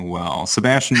Well,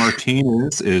 Sebastian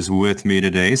Martinez is with me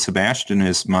today. Sebastian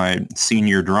is my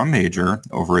senior drum major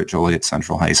over at Joliet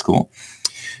Central High School.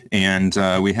 And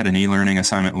we had an e-learning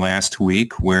assignment last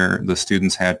week where the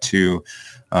students had to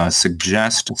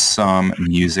suggest some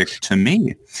music to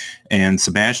me. And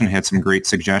Sebastian had some great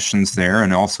suggestions there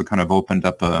and also kind of opened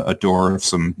up a door of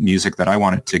some music that I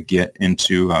wanted to get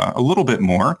into a little bit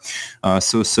more.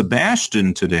 So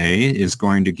Sebastian today is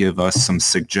going to give us some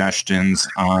suggestions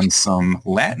on some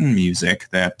Latin music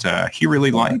that he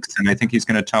really likes. And I think he's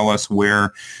going to tell us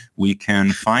where we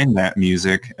can find that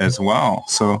music as well.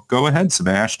 So go ahead,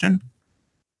 Sebastian.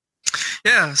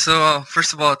 Yeah, so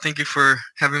first of all, thank you for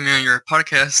having me on your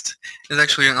podcast. It's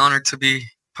actually an honor to be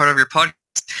part of your podcast.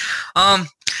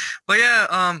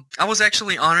 I was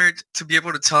actually honored to be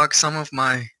able to talk some of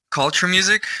my culture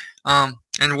music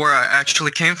and where I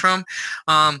actually came from.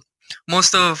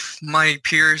 Most of my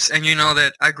peers, and you know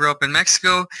that I grew up in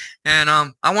Mexico, and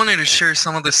I wanted to share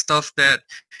some of the stuff that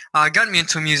got me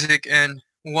into music and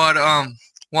what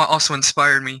also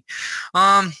inspired me.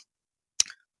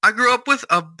 I grew up with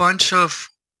a bunch of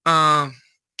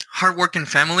hardworking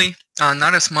family,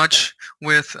 not as much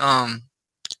with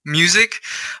music,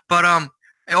 but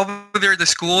over there the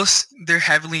schools, they're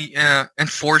heavily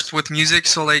enforced with music.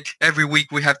 So like every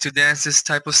week we have to dance, this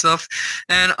type of stuff.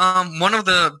 And one of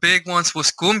the big ones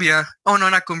was cumbia. Oh no,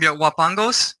 not cumbia,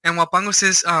 huapangos. And huapangos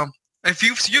is if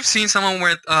you've seen someone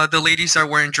where the ladies are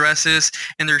wearing dresses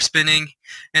and they're spinning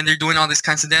and they're doing all these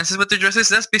kinds of dances with their dresses,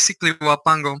 that's basically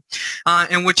huapango.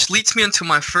 And which leads me into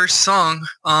my first song.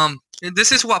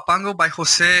 This is Huapango by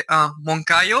Jose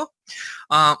Moncayo.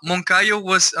 Moncayo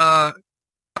was a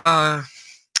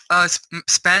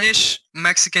Spanish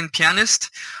Mexican pianist.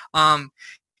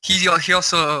 He's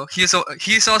also a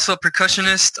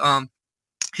percussionist.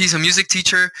 He's a music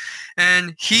teacher,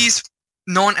 and he's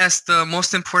known as the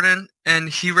most important, and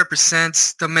he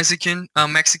represents the Mexican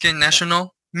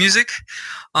national music.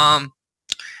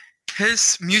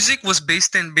 His music was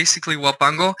based in basically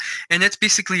huapango, and it's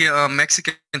basically a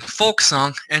Mexican folk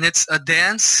song, and it's a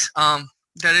dance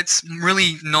that it's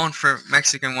really known for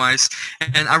Mexican-wise,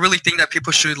 and I really think that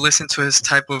people should listen to his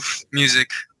type of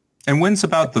music. And when's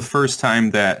about the first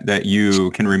time that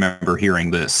you can remember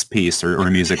hearing this piece or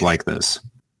music like this?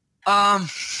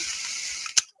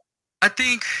 I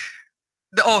think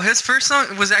his first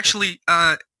song was actually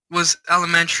was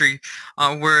elementary,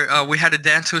 where we had to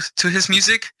dance to his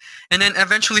music, and then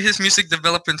eventually his music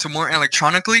developed into more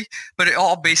electronically, but it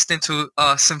all based into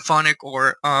symphonic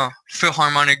or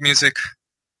philharmonic music.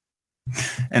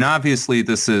 And obviously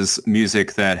this is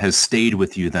music that has stayed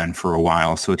with you then for a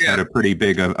while, so it's had a pretty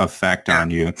big effect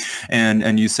on you.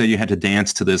 And you say you had to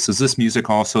dance to this. Is this music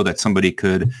also that somebody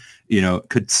could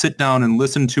sit down and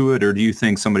listen to it, or do you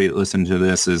think somebody that listened to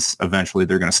this is eventually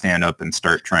they're going to stand up and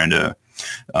start trying to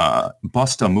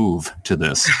bust a move to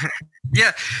this?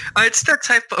 Yeah, it's that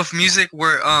type of music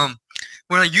where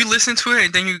you listen to it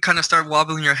and then you kind of start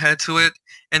wobbling your head to it,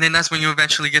 and then that's when you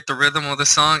eventually get the rhythm of the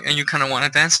song and you kind of want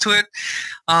to dance to it.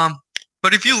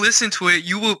 But if you listen to it,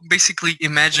 you will basically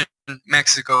imagine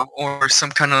Mexico or some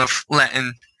kind of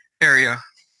Latin area.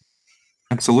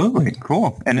 Absolutely.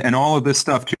 Cool. And all of this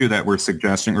stuff too that we're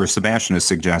suggesting, or Sebastian is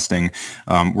suggesting,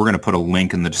 we're going to put a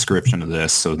link in the description of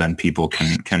this so then people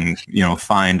can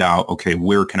find out, okay,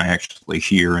 where can I actually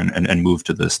hear and move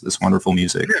to this wonderful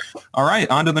music. All right,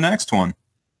 on to the next one.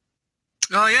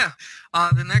 Oh yeah.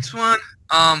 The next one,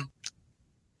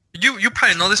 you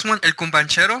probably know this one, El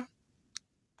Cumbanchero.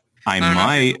 I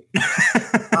might.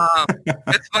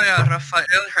 It's by Rafael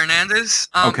Hernandez.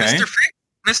 Okay.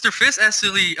 Mr. Fist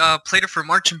actually played it for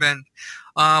marching band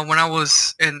when I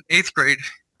was in 8th grade.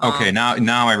 Okay,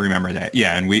 now I remember that.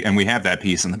 Yeah, and we have that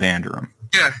piece in the band room.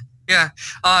 Yeah.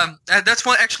 That's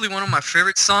one of my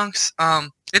favorite songs.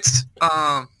 It's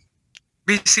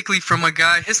basically from a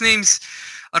guy. His name's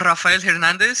Rafael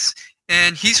Hernandez,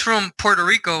 and he's from Puerto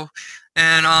Rico.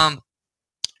 And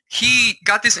he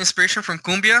got this inspiration from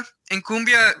cumbia, and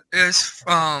cumbia is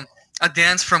a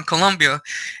dance from Colombia,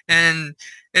 and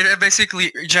it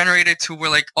basically generated to where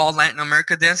like all Latin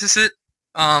America dances it,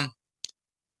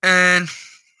 and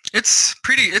it's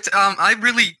pretty. I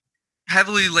really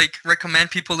heavily recommend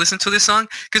people listen to this song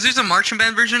because there's a marching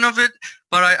band version of it,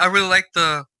 but I really like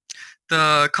the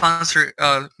concert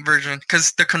version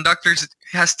because the conductor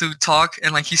has to talk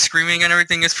and he's screaming and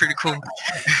everything. Is pretty cool.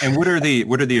 And what are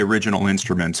the original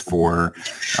instruments for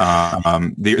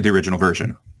the original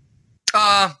version?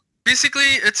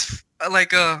 Basically it's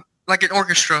like an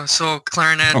orchestra, so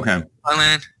clarinet, okay,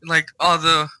 violin, all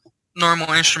the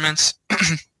normal instruments.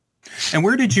 And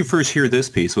where did you first hear this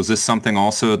piece? Was this something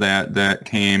also that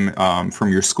came from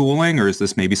your schooling, or is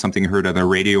this maybe something you heard on the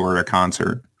radio or at a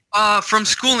concert? From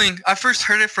schooling, I first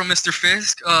heard it from Mr.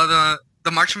 Fisk,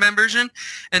 the marching band version,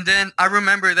 and then I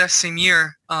remember that same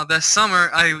year, that summer,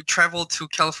 I traveled to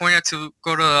California to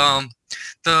go to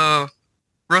the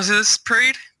Roses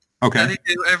Parade. Okay. That they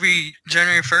do every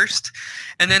January 1st,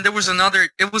 and then there was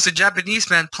it was a Japanese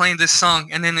band playing this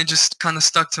song, and then it just kind of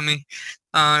stuck to me.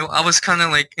 I was kind of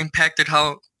like impacted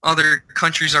how other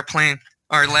countries are playing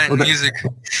our Latin music.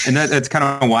 And that's kind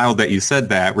of wild that you said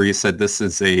that, where you said this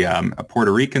is a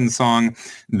Puerto Rican song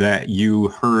that you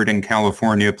heard in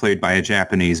California played by a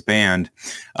Japanese band,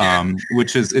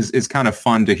 which is kind of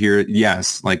fun to hear.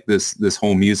 Yes, like this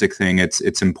whole music thing,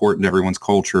 it's important to everyone's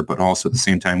culture, but also at the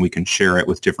same time we can share it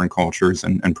with different cultures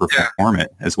and perform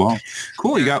it as well.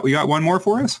 Cool. You got one more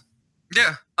for us?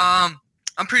 Yeah.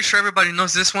 I'm pretty sure everybody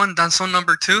knows this one, Danzón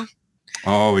number 2.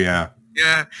 Oh, yeah.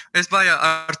 Yeah, it's by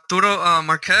Arturo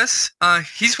Marquez.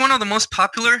 He's one of the most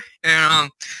popular,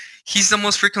 and he's the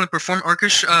most frequently performed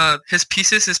orchestra. His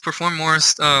pieces is performed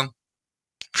most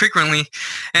frequently,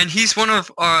 and he's one of.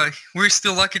 We're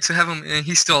still lucky to have him, and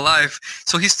he's still alive.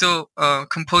 So he's still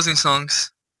composing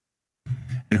songs.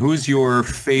 And who's your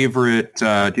favorite? Do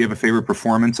you have a favorite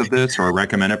performance of this, or a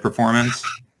recommended performance?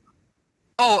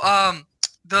 Oh,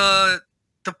 the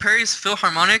Paris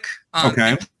Philharmonic.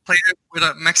 Okay. Played it with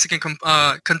a Mexican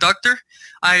conductor.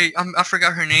 I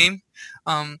forgot her name.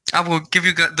 I will give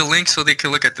you the link so they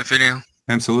can look at the video.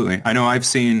 Absolutely. I know I've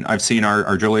seen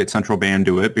our Joliet Central Band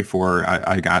do it before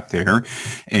I got there,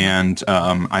 and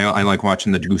I like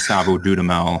watching the Gustavo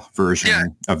Dudamel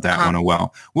version of that one as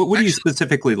well. What do you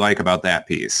specifically like about that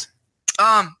piece?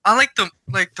 I like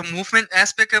the movement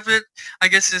aspect of it. I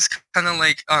guess it's kind of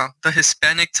like the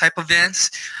Hispanic type of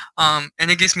dance, and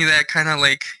it gives me that kind of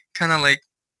like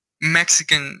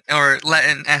Mexican or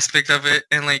Latin aspect of it,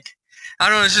 and like I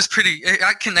don't know, it's just pretty. It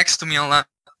connects to me a lot.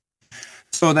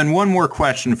 So then one more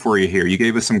question for you here. You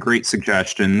gave us some great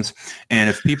suggestions, and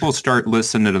if people start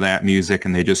listening to that music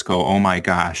and they just go, oh my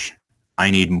gosh, I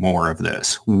need more of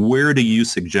this, where do you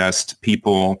suggest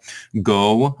people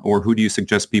go, or who do you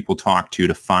suggest people talk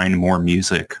to find more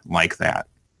music like that?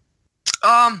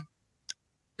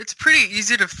 It's pretty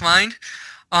easy to find.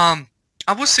 I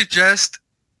would suggest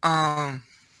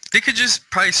they could just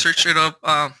probably search it up,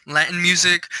 Latin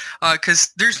music,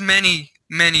 because there's many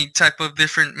type of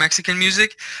different Mexican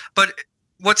music. But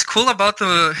what's cool about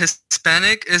the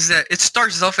Hispanic is that it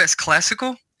starts off as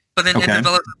classical, but then it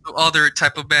develops into other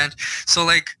type of band. So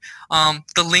like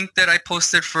the link that I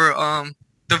posted for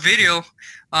the video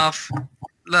of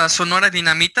La Sonora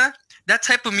Dinamita, that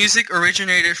type of music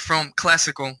originated from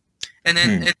classical, and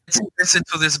then it's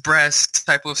into this brass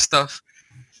type of stuff.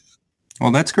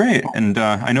 Well, that's great. And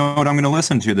I know what I'm going to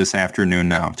listen to this afternoon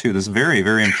now, too. This is very,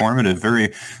 very informative,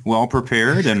 very well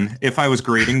prepared. And if I was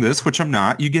grading this, which I'm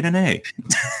not, you get an A.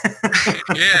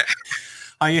 Yeah.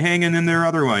 How you hanging in there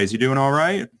otherwise? You doing all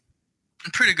right?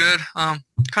 I'm pretty good. Kind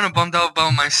of bummed out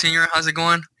about my senior. How's it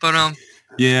going? But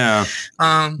yeah.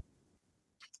 I'm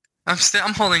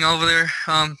holding over there.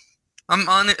 I'm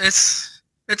on it.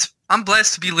 I'm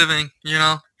blessed to be living, you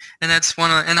know, and that's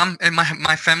and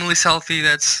my family's healthy.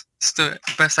 That's the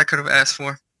best I could have asked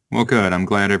for. Well, good. I'm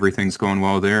glad everything's going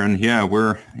well there. And yeah,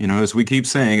 we're, as we keep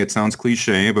saying, it sounds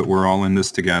cliche, but we're all in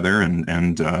this together.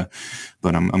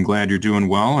 But I'm glad you're doing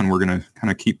well, and we're going to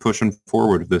kind of keep pushing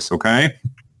forward with this. Okay.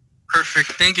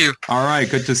 Perfect. Thank you. All right.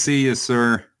 Good to see you,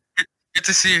 sir. Good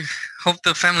to see you. Hope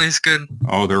the family is good.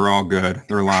 Oh, they're all good.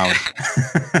 They're loud.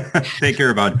 Take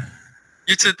care, bud.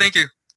 You too. Thank you.